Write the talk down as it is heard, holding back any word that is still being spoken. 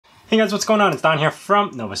Hey guys, what's going on? It's Don here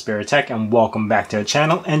from Novaspirit Tech and welcome back to the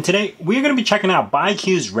channel. And today we're going to be checking out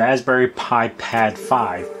Biqu's Raspberry Pi Pad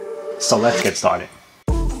 5. So let's get started.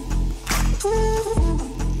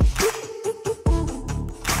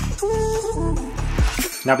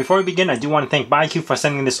 Now before we begin, I do want to thank Biqu for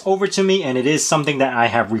sending this over to me, and it is something that I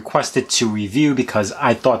have requested to review because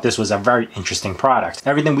I thought this was a very interesting product.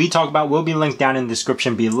 Everything we talk about will be linked down in the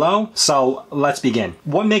description below, so let's begin.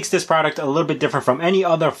 What makes this product a little bit different from any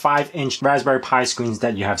other 5-inch Raspberry Pi screens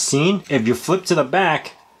that you have seen? If you flip to the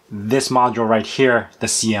back, this module right here, the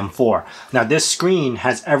CM4. Now this screen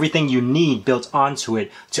has everything you need built onto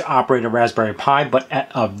it to operate a Raspberry Pi, but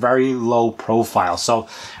at a very low profile. So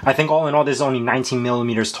I think all in all, this is only 19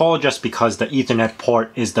 millimeters tall just because the Ethernet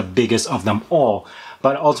port is the biggest of them all.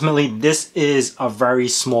 But ultimately, this is a very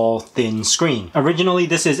small, thin screen. Originally,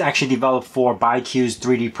 this is actually developed for Biqu's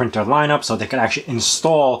 3D printer lineup, so they could actually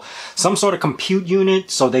install some sort of compute unit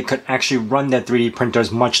so they could actually run their 3D printers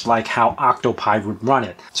much like how Octopi would run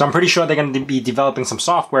it. So I'm pretty sure they're going to be developing some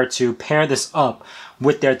software to pair this up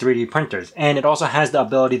with their 3D printers. And it also has the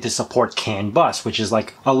ability to support CAN bus, which is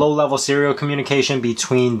like a low-level serial communication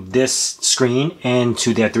between this screen and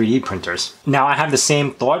to their 3D printers. Now I have the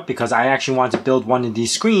same thought because I actually want to build one of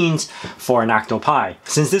these screens for an Octopi.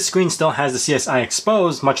 Since this screen still has the CSI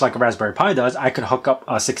exposed, much like a Raspberry Pi does, I could hook up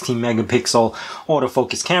a 16 megapixel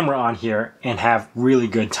autofocus camera on here and have really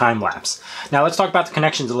good time lapse. Now let's talk about the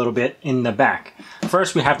connections a little bit in the back.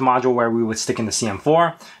 First, we have the module where we would stick in the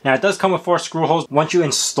CM4. Now it does come with 4 screw holes. Once you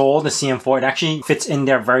install the CM4, it actually fits in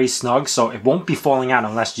there very snug, so it won't be falling out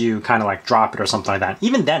unless you kind of like drop it or something like that.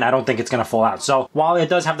 Even then, I don't think it's going to fall out. So while it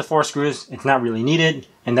does have the 4 screws, it's not really needed,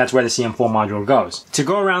 and that's where the CM4 module goes. To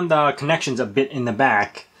go around the connections a bit in the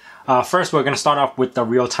back, first we're going to start off with the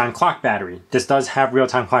real-time clock battery. This does have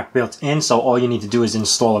real-time clock built in, so all you need to do is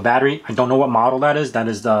install a battery. I don't know what model that is. That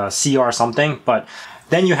is the CR something, but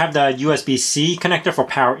then you have the USB-C connector for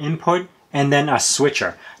power input, and then a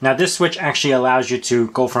switcher. Now this switch actually allows you to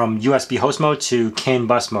go from USB host mode to CAN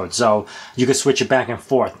bus mode, so you could switch it back and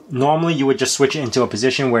forth. Normally you would just switch it into a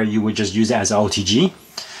position where you would just use it as an OTG.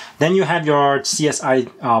 Then you have your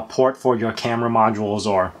CSI port for your camera modules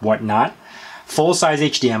or whatnot. Full-size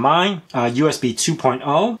HDMI, USB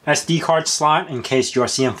 2.0, SD card slot in case your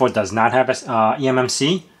CM4 does not have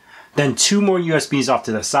eMMC. Then 2 more USBs off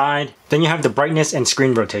to the side. Then you have the brightness and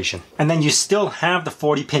screen rotation. And then you still have the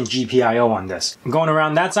 40-pin GPIO on this. Going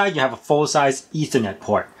around that side, you have a full-size Ethernet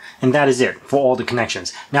port. And that is it for all the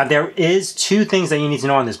connections. Now there is 2 things that you need to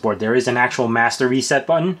know on this board. There is an actual master reset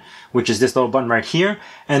button, which is this little button right here.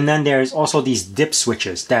 And then there's also these dip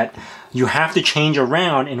switches that you have to change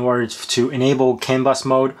around in order to enable CAN bus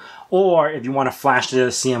mode, or if you want to flash to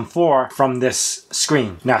the CM4 from this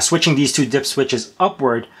screen. Now switching these 2 dip switches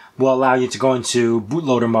upward will allow you to go into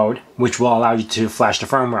bootloader mode, which will allow you to flash the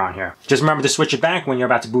firmware on here. Just remember to switch it back when you're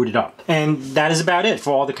about to boot it up. And that is about it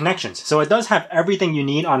for all the connections. So it does have everything you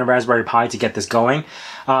need on a Raspberry Pi to get this going.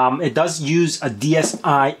 It does use a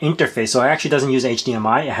DSI interface, so it actually doesn't use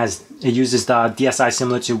HDMI. It uses the DSI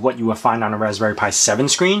similar to what you would find on a Raspberry Pi 7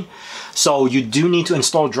 screen. So you do need to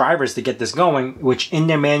install drivers to get this going, which in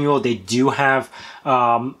their manual they do have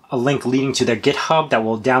a link leading to their GitHub that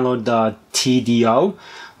will download the TDO,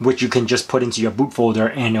 which you can just put into your boot folder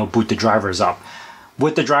and it'll boot the drivers up.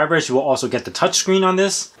 With the drivers, you will also get the touchscreen on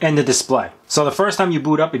this and the display. So the first time you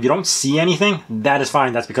boot up, if you don't see anything, that is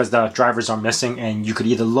fine. That's because the drivers are missing, and you could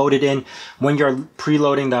either load it in when you're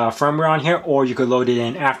preloading the firmware on here, or you could load it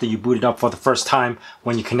in after you boot it up for the first time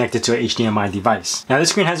when you connect it to an HDMI device. Now this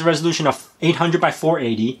screen has a resolution of 800 by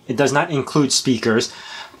 480. It does not include speakers,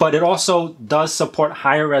 but it also does support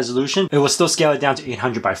higher resolution. It will still scale it down to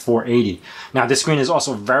 800 by 480. Now this screen is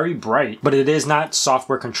also very bright, but it is not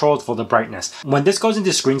software controlled for the brightness. When this goes into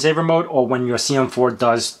screensaver mode, or when your CM4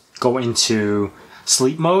 does go into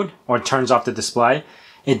sleep mode or turns off the display,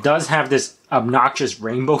 it does have this obnoxious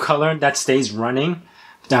rainbow color that stays running.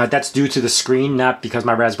 That's due to the screen, not because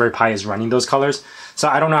my Raspberry Pi is running those colors. So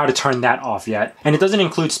I don't know how to turn that off yet. And it doesn't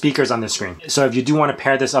include speakers on the screen. So if you do want to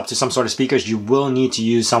pair this up to some sort of speakers, you will need to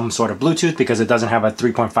use some sort of Bluetooth because it doesn't have a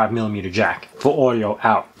 3.5 millimeter jack for audio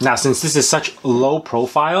out. Now, since this is such low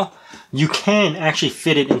profile, you can actually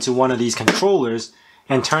fit it into one of these controllers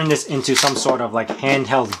and turn this into some sort of like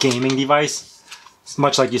handheld gaming device. It's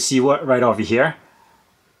much like you see right over here.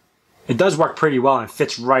 It does work pretty well and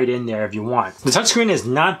fits right in there if you want. The touchscreen is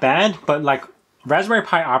not bad, but like Raspberry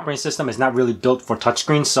Pi operating system is not really built for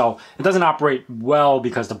touchscreens, so it doesn't operate well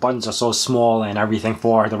because the buttons are so small and everything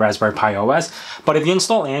for the Raspberry Pi OS. But if you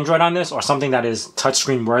install Android on this or something that is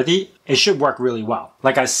touchscreen worthy, it should work really well.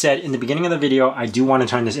 Like I said in the beginning of the video, I do want to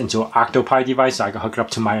turn this into an Octopi device so I can hook it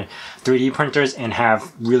up to my 3D printers and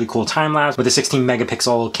have really cool time lapse with a 16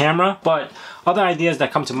 megapixel camera. But other ideas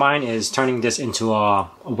that come to mind is turning this into a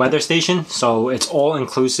weather station. So it's all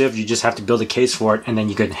inclusive. You just have to build a case for it and then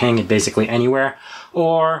you could hang it basically anywhere.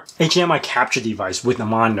 Or HDMI capture device with a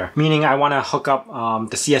monitor, meaning I want to hook up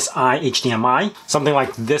the CSI HDMI, something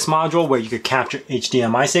like this module where you could capture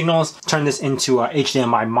HDMI signals, turn this into a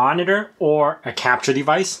HDMI monitor or a capture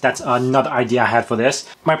device. That's another idea I had for this.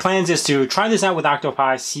 My plans is to try this out with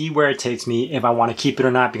Octopi, see where it takes me, if I want to keep it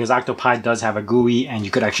or not, because Octopi does have a GUI and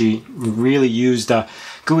you could actually really use the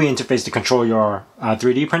GUI interface to control your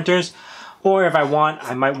 3D printers. Or if I want,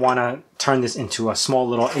 I might want to turn this into a small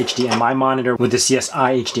little HDMI monitor with the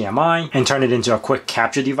CSI HDMI and turn it into a quick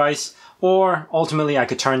capture device. Or ultimately I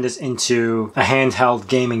could turn this into a handheld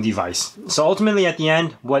gaming device. So ultimately at the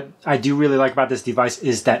end, what I do really like about this device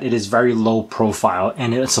is that it is very low profile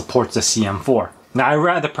and it supports the CM4. Now, I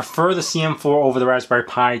rather prefer the CM4 over the Raspberry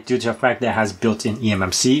Pi due to the fact that it has built-in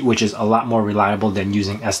eMMC, which is a lot more reliable than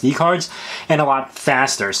using SD cards and a lot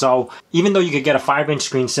faster. So even though you could get a 5-inch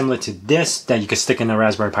screen similar to this that you could stick in a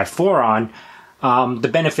Raspberry Pi 4 on, the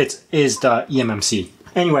benefits is the eMMC.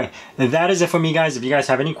 Anyway, that is it for me, guys. If you guys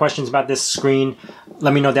have any questions about this screen,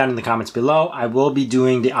 let me know down in the comments below. I will be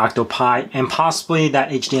doing the Octopi and possibly that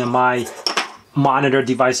HDMI monitor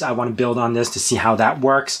device I want to build on this to see how that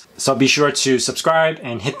works. So be sure to subscribe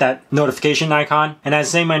and hit that notification icon. And as I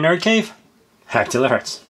say in my nerd cave, hack till it hurts.